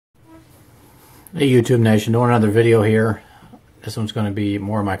Hey YouTube Nation, doing another video here. This one's going to be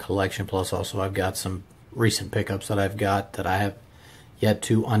more of my collection, plus also I've got some recent pickups that I've got that I have yet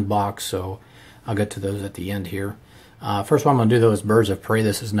to unbox, so I'll get to those at the end here. First one I'm going to do though is Birds of Prey.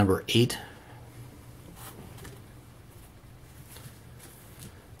 This is number 8.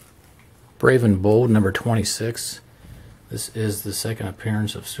 Brave and Bold, number 26. This is the second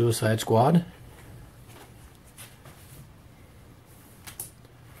appearance of Suicide Squad.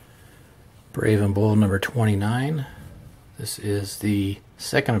 Brave and Bold, number 29. This is the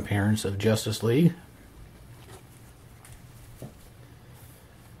second appearance of Justice League.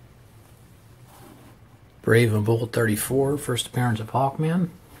 Brave and Bold 34, first appearance of Hawkman.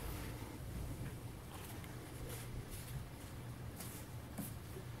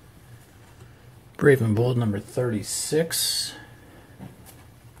 Brave and Bold number 36.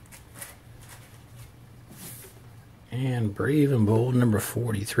 And Brave and Bold number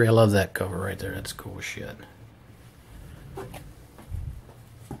 43. I love that cover right there. That's cool as shit. Alright.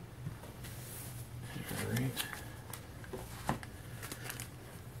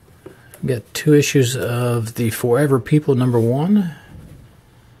 Got 2 issues of the Forever People number 1.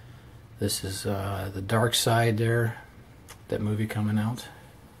 This is the Dark Side there. That movie coming out.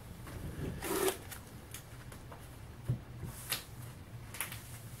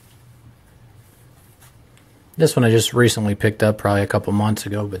 This one I just recently picked up, probably a couple months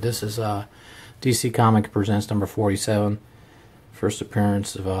ago, but this is DC Comics Presents number 47. First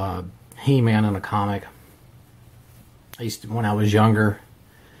appearance of He-Man in a comic. When I was younger,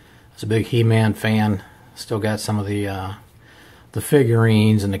 I was a big He-Man fan. Still got some of the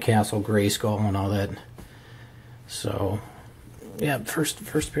figurines and the Castle Grayskull and all that. So, yeah, first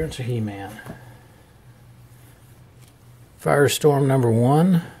appearance of He-Man. Firestorm number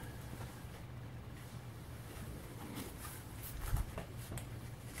 1.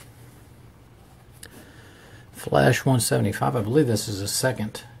 Flash 175. I believe this is the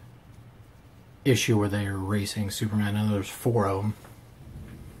second issue where they are racing Superman. I know there's 4 of them.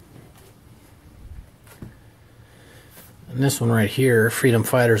 And this one right here, Freedom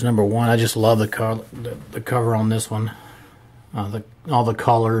Fighters number 1. I just love the cover on this one. All the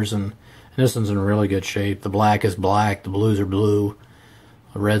colors, and this one's in really good shape. The black is black, the blues are blue,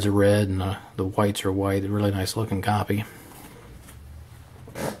 the reds are red, and the whites are white. A really nice looking copy.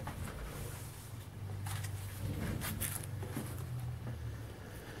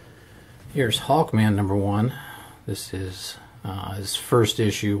 Here's Hawkman number 1. This is his first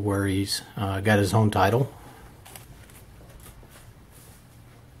issue where he's got his own title.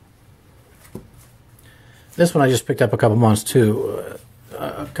 This one I just picked up a couple months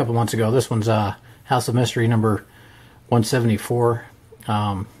ago. This one's House of Mystery number 174.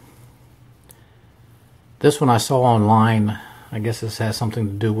 This one I saw online. I guess this has something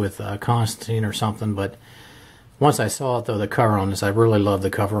to do with Constantine or something, but once I saw it, though, the cover on this, I really love the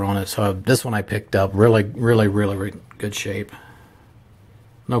cover on it. So this one I picked up. Really good shape.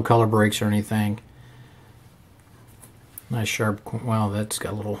 No color breaks or anything. Nice sharp. Well, that's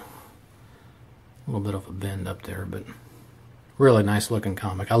got a little bit of a bend up there, but really nice looking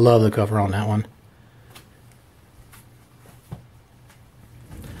comic. I love the cover on that one.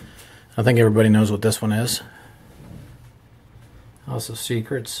 I think everybody knows what this one is. House of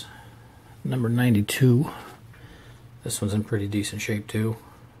Secrets, number 92. This one's in pretty decent shape too.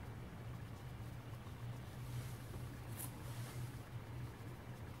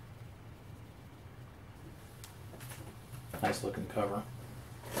 Nice looking cover.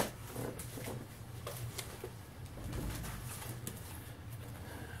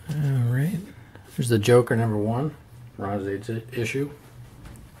 Alright. Here's the Joker number 1. Ron's issue.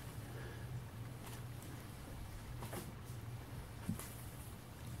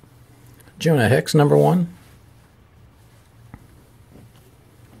 Jonah Hex number 1.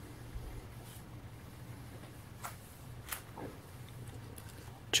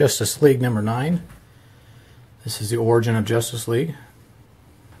 Justice League number 9. This is the origin of Justice League.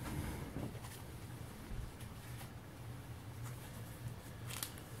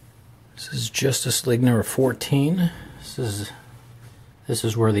 This is Justice League number 14. This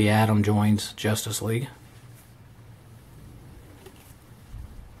is where the Atom joins Justice League.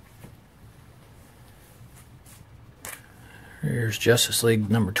 Here's Justice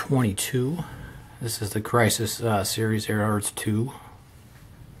League number 22. This is the Crisis series, Earth 2.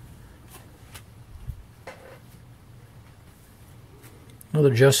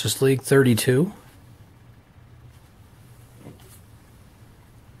 Another Justice League 32.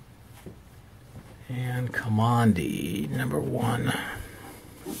 And Kamandi number 1. Alright,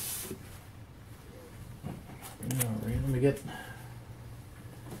 let me get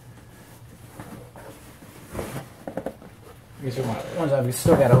These are my ones I've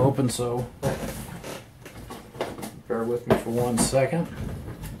still got to open, so bear with me for 1 second.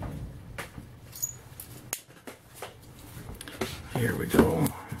 Here we go.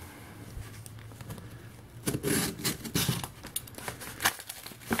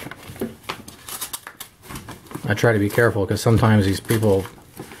 I try to be careful because sometimes these people,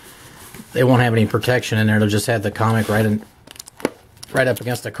 they won't have any protection in there. They'll just have the comic right up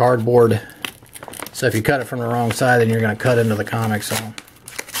against the cardboard. So if you cut it from the wrong side, then you're going to cut into the comic. So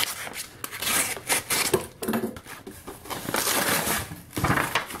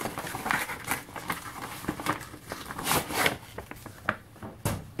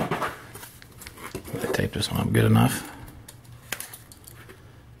I tape this one up good enough.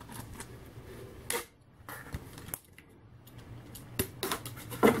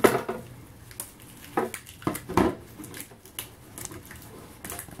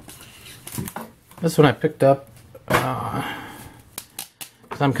 This one I picked up because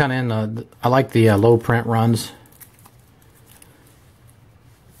I'm kind of in the, I like the low print runs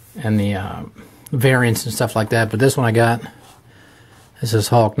and the variants and stuff like that. But this one I got, this is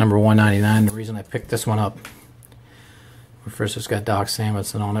Hulk number 199. The reason I picked this one up, first it's got Doc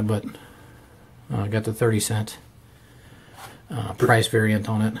Samson on it, but I got the 30-cent price variant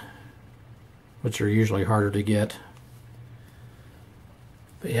on it, which are usually harder to get.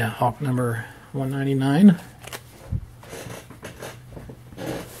 But yeah, Hulk number 199.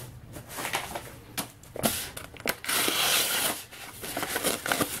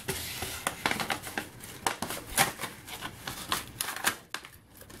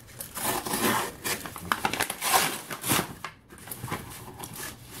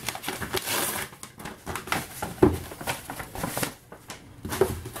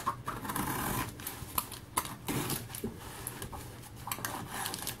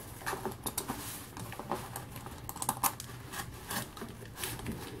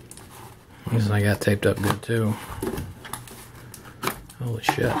 This I got taped up good too. Holy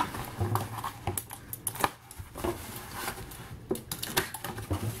shit.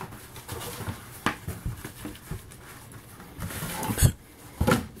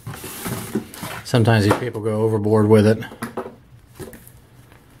 Sometimes these people go overboard with it.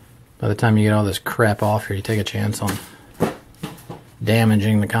 By the time you get all this crap off here, you take a chance on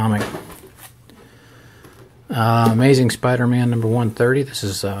damaging the comic. Amazing Spider-Man number 130. This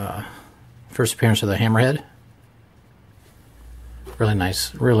is first appearance of the Hammerhead. Really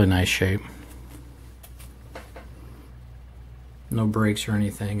nice shape. No breaks or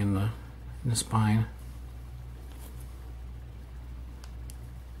anything in the spine.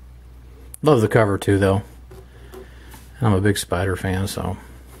 Love the cover too, though. And I'm a big Spider fan, so.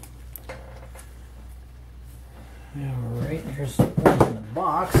 Alright, here's one in the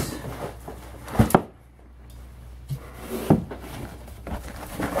box.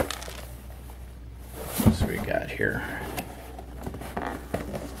 What we got here?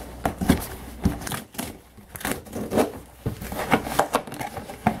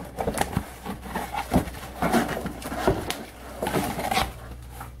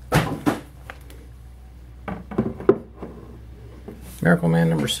 Miracle Man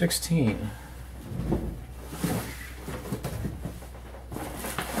number 16.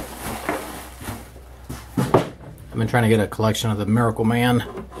 I've been trying to get a collection of the Miracle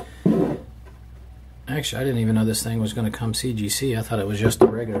Man. Actually, I didn't even know this thing was going to come CGC. I thought it was just a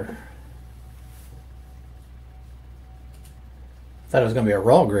regular. I thought it was going to be a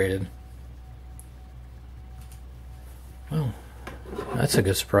raw graded. Well, that's a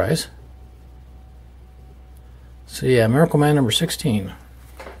good surprise. So yeah, Miracle Man number 16.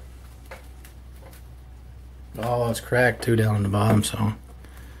 Oh, it's cracked too down on the bottom, so I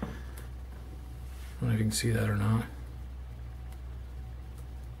don't know if you can see that or not.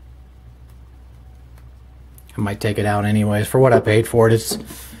 I might take it out anyways. For what I paid for it, it's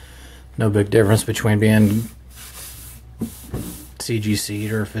no big difference between being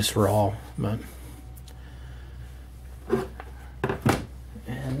CGC'd or if it's raw. But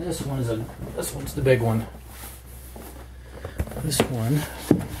and this one's the big one. This one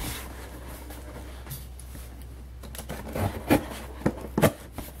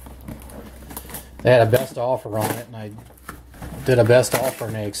they had a best offer on it, and I did a best offer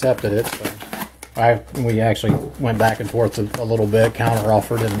and they accepted it. So we actually went back and forth a little bit, counter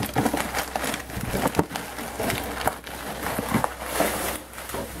offered, and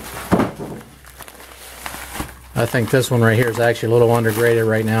I think this one right here is actually a little undergraded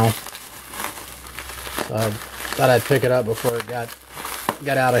right now. So I thought I'd pick it up before it got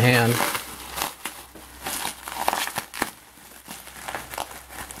out of hand.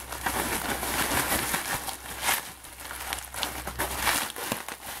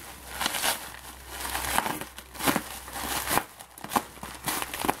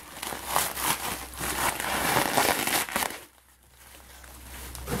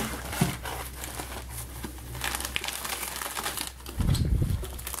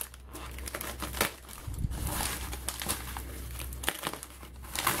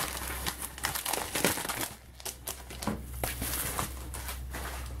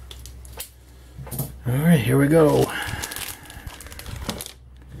 Alright, here we go.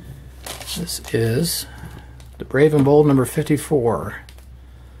 This is the Brave and Bold number 54.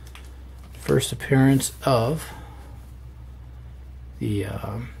 First appearance of the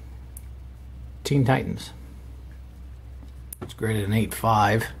Teen Titans. It's graded an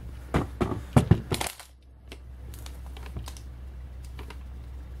 8.5.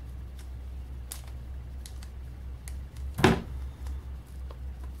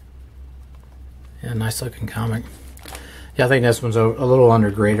 Yeah, nice looking comic. Yeah, I think this one's a little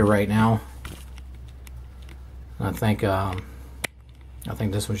undergraded right now. I think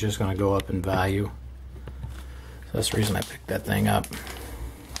this one's just going to go up in value. So that's the reason I picked that thing up.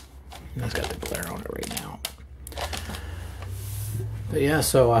 It's got the glare on it right now. But yeah,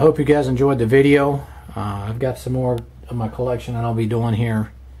 so I hope you guys enjoyed the video. I've got some more of my collection that I'll be doing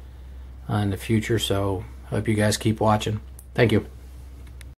here in the future, so I hope you guys keep watching. Thank you.